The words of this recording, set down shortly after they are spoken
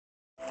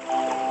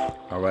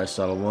All right,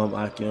 Shalom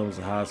Akim is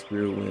a high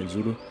spirit we in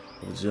Judah of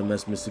the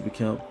GMS Mississippi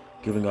camp,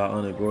 giving our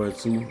honor and glory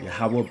to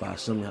Yahweh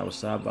Ba'Shem, Yahweh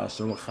Shai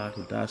Ba'Shem,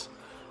 Chakudash.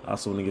 I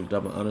also want to give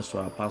double honors to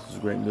our apostles,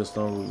 great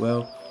millstone,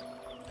 well,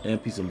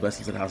 and peace and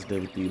blessings to the house of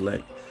David the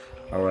elect.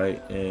 All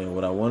right, and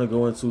what I want to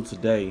go into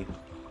today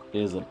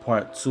is a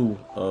part 2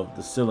 of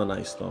the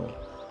Selenite stone.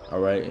 All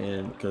right,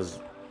 and because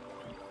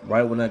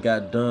right when I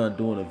got done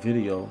doing a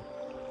video,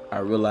 I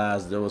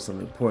realized there were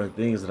some important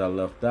things that I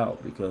left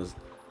out, because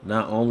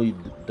not only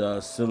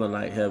does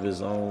selenite have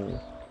its own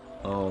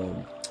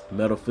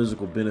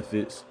metaphysical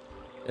benefits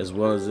as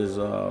well as its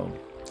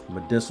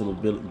medicinal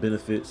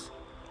benefits,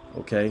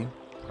 okay,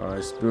 all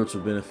right,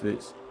 spiritual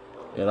benefits,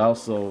 it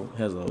also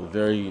has a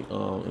very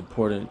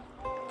important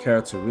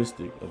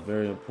characteristic, a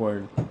very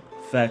important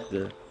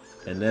factor,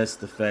 and that's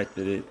the fact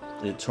that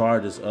it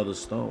charges other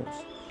stones,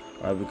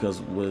 all right,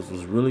 because what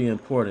was really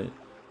important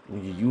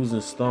when you're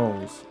using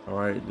stones, all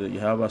right, that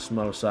Yahweh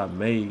Shai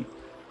made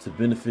to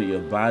benefit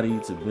your body,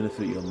 to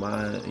benefit your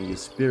mind and your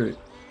spirit,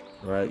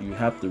 right? You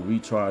have to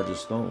recharge your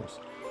stones.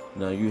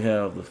 Now you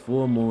have the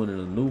full moon and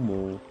the new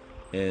moon,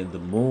 and the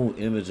moon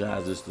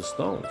energizes the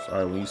stones. All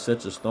right, when you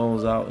set your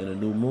stones out in a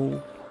new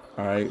moon,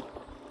 all right,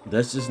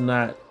 that's just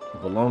not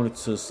belonging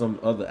to some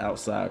other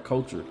outside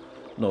culture.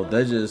 No,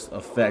 that's just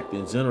a fact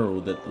in general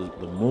that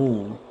the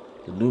moon,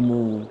 the new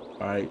moon,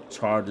 all right,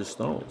 charges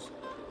stones.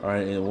 All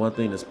right, and one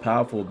thing that's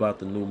powerful about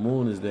the new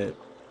moon is that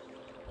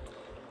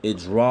it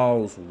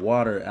draws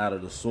water out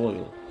of the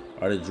soil,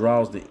 or it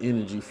draws the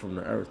energy from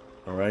the earth.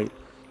 All right,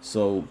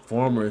 so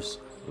farmers,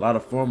 a lot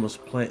of farmers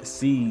plant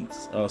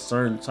seeds, a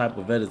certain type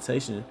of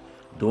vegetation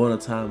during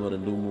the time of the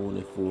new moon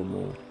and full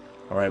moon.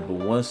 All right, but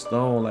one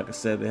stone, like I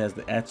said, that has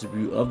the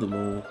attribute of the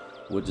moon,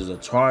 which is a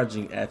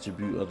charging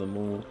attribute of the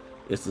moon,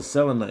 it's the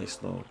selenite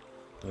stone.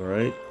 All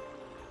right,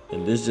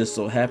 and this just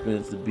so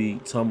happens to be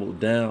tumbled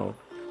down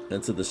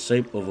into the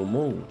shape of a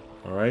moon.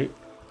 All right,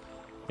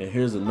 and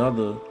here's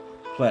another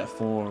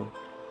platform.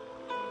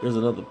 This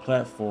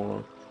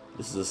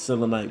is a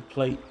selenite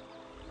plate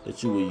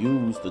that you would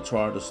use to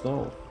charge a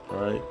stone. All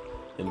right,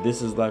 and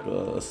this is like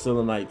a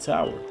selenite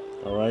tower.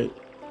 All right,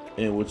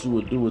 and what you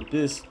would do with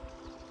this,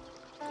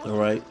 all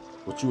right,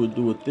 is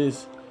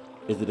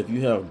that if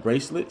you have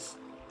bracelets,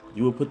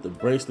 you would put the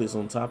bracelets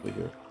on top of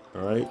here.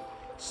 All right,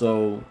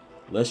 so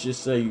let's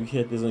just say you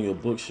had this on your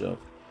bookshelf,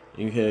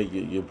 and you had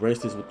your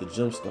bracelets with the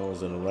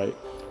gemstones in them, right?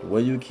 The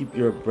way you keep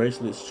your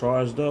bracelets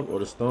charged up, or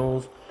the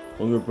stones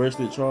on your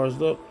bracelet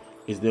charged up,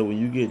 is that when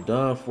you get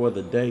done for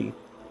the day,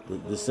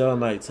 the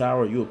selenite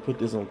tower, you will put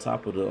this on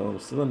top of the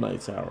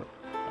selenite tower,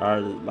 or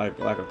like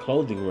a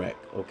clothing rack,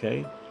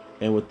 okay?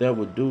 And what that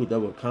would do, that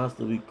would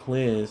constantly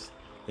cleanse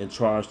and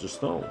charge the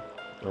stone,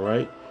 all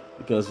right?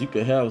 Because you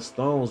could have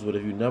stones, but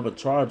if you never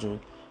charge them,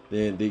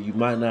 then you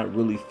might not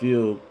really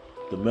feel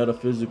the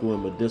metaphysical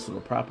and medicinal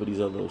properties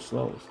of those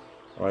stones.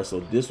 All right, so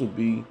this would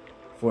be,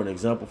 for an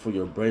example, for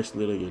your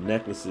bracelet or your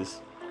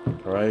necklaces,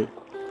 all right?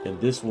 And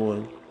this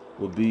one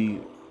would be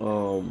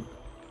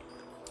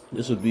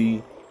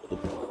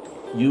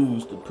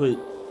used to put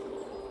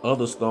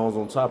other stones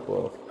on top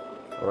of.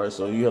 All right,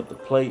 so you have the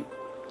plate.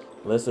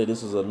 Let's say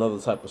this is another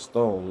type of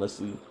stone. Let's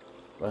see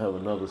if I have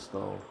another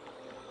stone.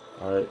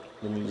 All right,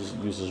 let me just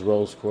use this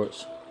rose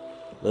quartz.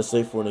 Let's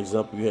say, for an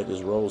example, you had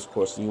this rose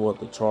quartz and you want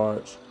to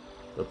charge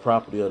the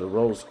property of the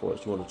rose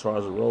quartz. You want to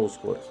charge the rose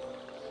quartz,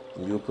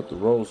 and you'll put the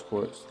rose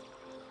quartz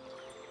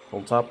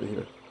on top of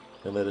here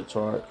and let it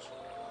charge.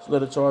 So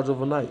let it charge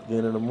overnight.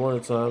 Then in the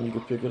morning time, you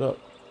can pick it up.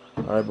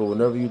 All right, but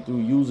whenever you're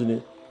through using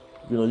it,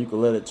 you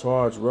can let it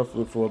charge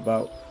roughly for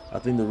about, I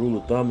think the rule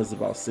of thumb is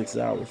about 6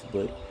 hours.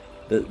 But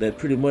that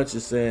pretty much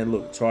is saying,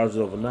 look, charge it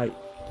overnight.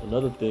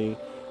 Another thing,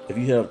 if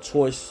you have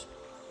choice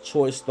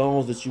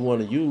stones that you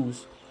want to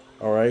use,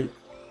 all right,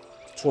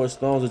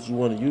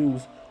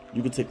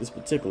 you can take this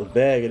particular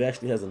bag. It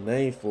actually has a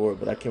name for it,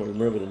 but I can't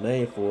remember the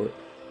name for it.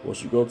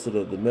 Once you go to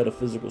the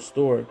metaphysical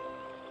store,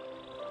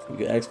 you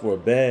can ask for a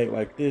bag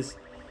like this,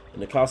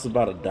 and it costs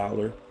about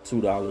 $1,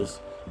 $2,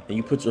 and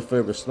you put your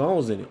favorite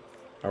stones in it.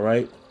 All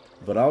right,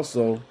 but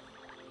also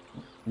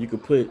you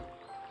could put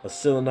a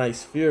selenite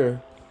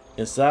sphere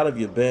inside of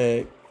your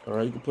bag. All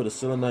right, you can put a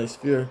selenite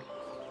sphere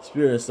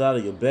inside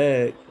of your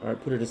bag. All right,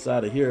 put it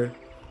inside of here.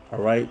 All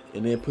right,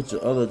 and then put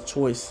your other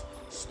choice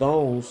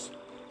stones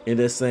in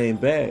that same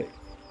bag,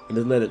 and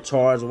just let it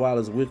charge while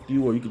it's with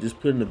you, or you could just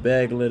put it in the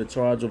bag and let it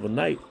charge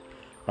overnight.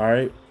 All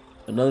right.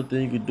 Another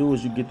thing you could do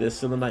is you get that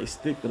selenite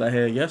stick that I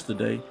had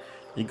yesterday.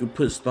 You could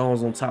put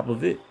stones on top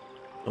of it,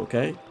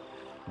 okay?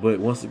 But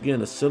once again,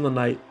 the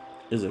selenite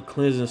is a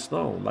cleansing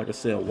stone. Like I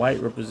said, white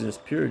represents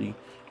purity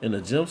in the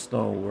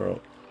gemstone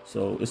world,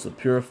 so it's a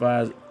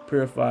purifying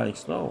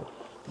stone,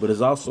 but it's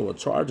also a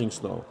charging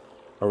stone.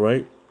 All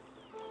right.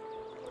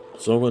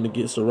 So I'm going to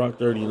get Sirach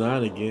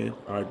 39 again,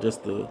 all right,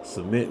 just to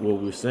submit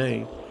what we're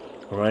saying.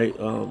 All right,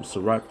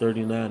 Sirach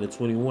 39 and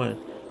 21.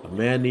 A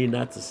man need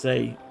not to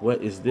say,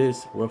 what is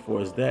this,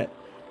 wherefore is that?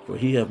 For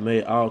he have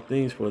made all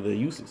things for their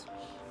uses.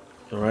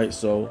 All right,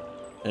 so,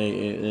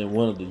 and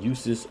one of the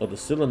uses of the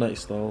selenite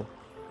stone,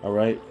 all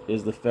right,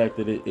 is the fact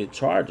that it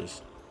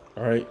charges.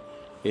 All right,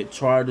 it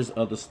charges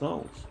other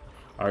stones.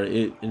 All right,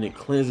 it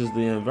cleanses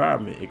the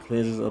environment. It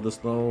cleanses other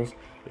stones.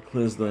 It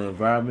cleanses the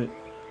environment.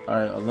 All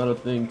right, another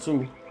thing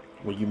too,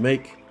 when you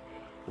make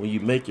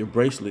your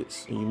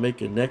bracelets and you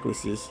make your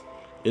necklaces,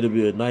 it'll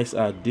be a nice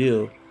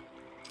idea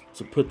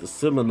to put the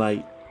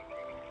selenite.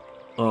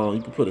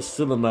 You can put a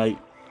selenite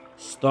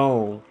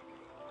stone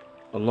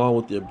along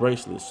with your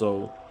bracelet.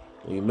 So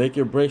when you make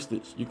your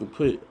bracelets, you can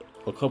put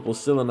a couple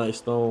selenite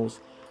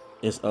stones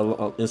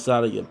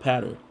inside of your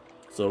pattern.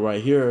 So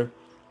right here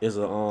is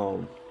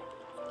what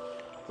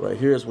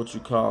you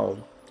call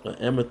an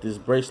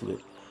amethyst bracelet.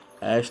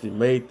 I actually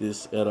made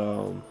this at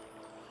a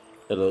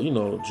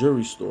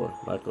jewelry store,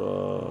 like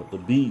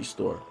the bead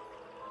store.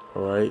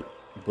 All right,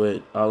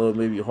 but although it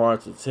may be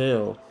hard to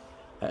tell,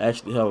 I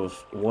actually have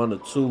one or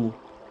two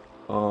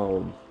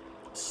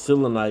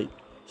selenite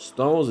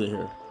stones in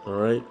here. All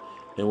right,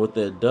 and what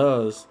that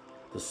does,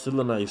 the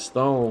selenite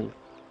stone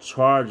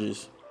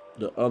charges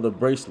the other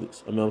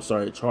bracelets.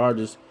 It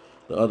charges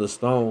the other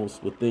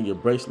stones within your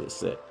bracelet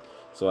set.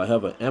 So I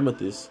have an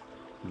amethyst,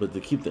 but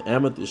to keep the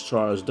amethyst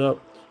charged up,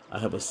 I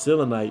have a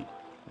selenite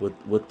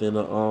within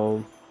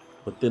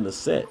the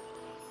set.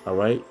 All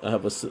right, I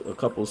have a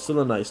couple of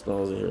selenite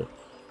stones in here,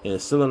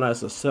 and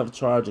selenites are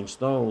self-charging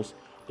stones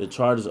that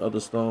charges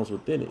other stones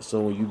within it. So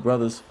when you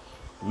brothers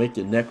make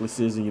your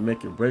necklaces and you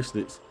make your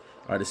bracelets,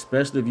 all right,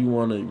 especially if you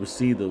want to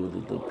receive the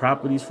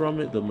properties from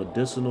it, the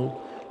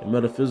medicinal and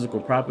metaphysical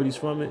properties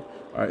from it,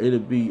 all right,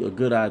 it'd be a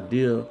good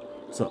idea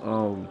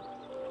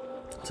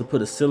to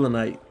put a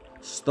selenite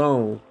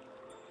stone.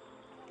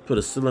 All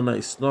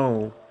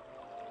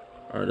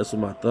right, that's what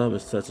my thumb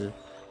is touching,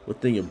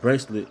 within your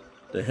bracelet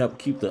to help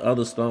keep the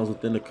other stones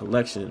within the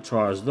collection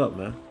charged up,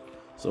 man.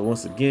 So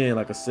once again,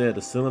 like I said,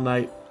 the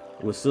selenite,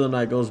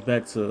 goes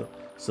back to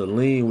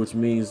Selene, which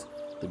means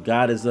the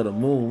goddess of the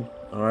moon.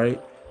 All right,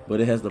 but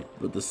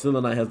the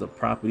selenite has the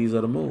properties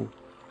of the moon.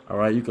 All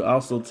right, you could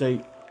also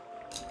take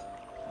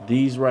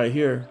these right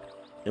here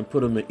and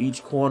put them in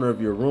each corner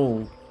of your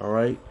room. All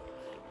right,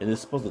 and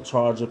it's supposed to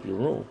charge up your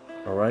room.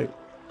 All right,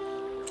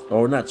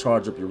 or not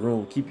charge up your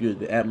room, keep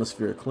the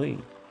atmosphere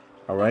clean.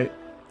 All right,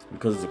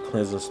 because it's a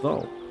cleansing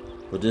stone.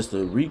 But just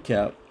to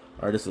recap,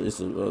 all right,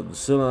 the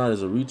selenite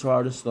is a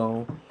recharging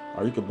stone.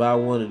 Or you could buy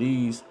one of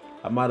these.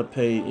 I might have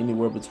paid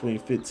anywhere between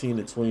 $15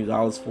 to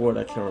 $20 for it.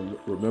 I can't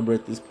remember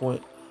at this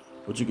point.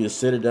 But you can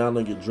set it down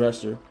on your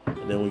dresser,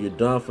 and then when you're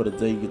done for the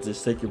day, you can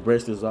just take your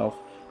bracelets off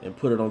and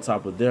put it on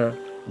top of there,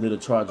 and it'll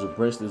charge your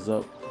bracelets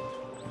up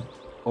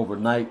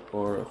overnight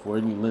or for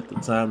any length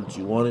of time that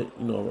you want it.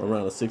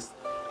 Around a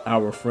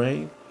 6-hour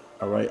frame.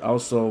 All right.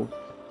 Also,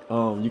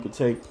 you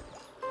can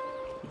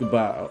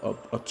buy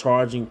a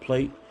charging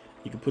plate.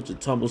 You can put your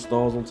tumble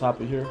stones on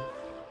top of here,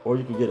 or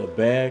you can get a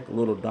bag, a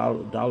little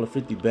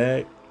 $1.50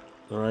 bag.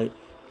 All right,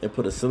 and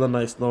put a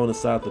selenite stone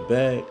inside the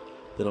bag.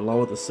 Then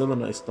along with the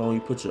selenite stone,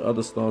 you put your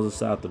other stones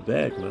inside the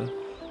bag, man.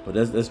 But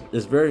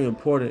that's very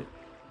important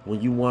when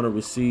you want to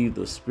receive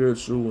the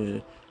spiritual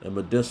and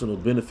medicinal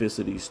benefits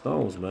of these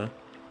stones, man.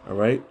 All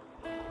right.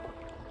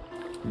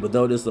 But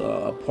though this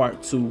a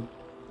part 2,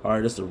 all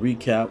right, this a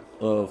recap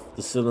of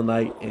the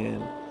selenite,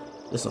 and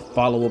it's a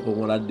follow-up of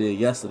what I did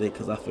yesterday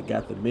because I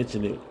forgot to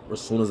mention it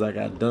as soon as I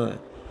got done.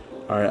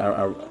 All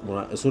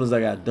right, as soon as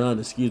I got done,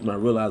 I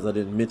realized I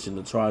didn't mention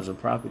the charging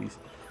properties.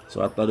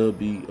 So I thought it would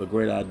be a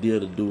great idea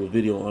to do a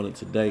video on it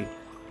today.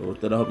 But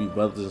with that, I hope you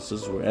brothers and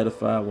sisters were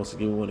edified. Once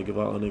again, we want to give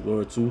all honor and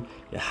glory to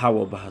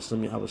Yahweh,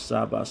 Bahashem, Yahweh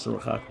Shai,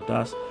 Bahashem,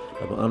 Chakadash.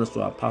 Have an honor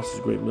to our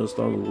apostles, great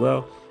millstone,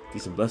 well.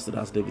 Peace and blessed,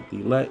 that's David the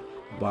elect.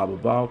 Baba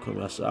Baal,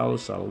 come out,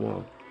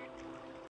 Shalom.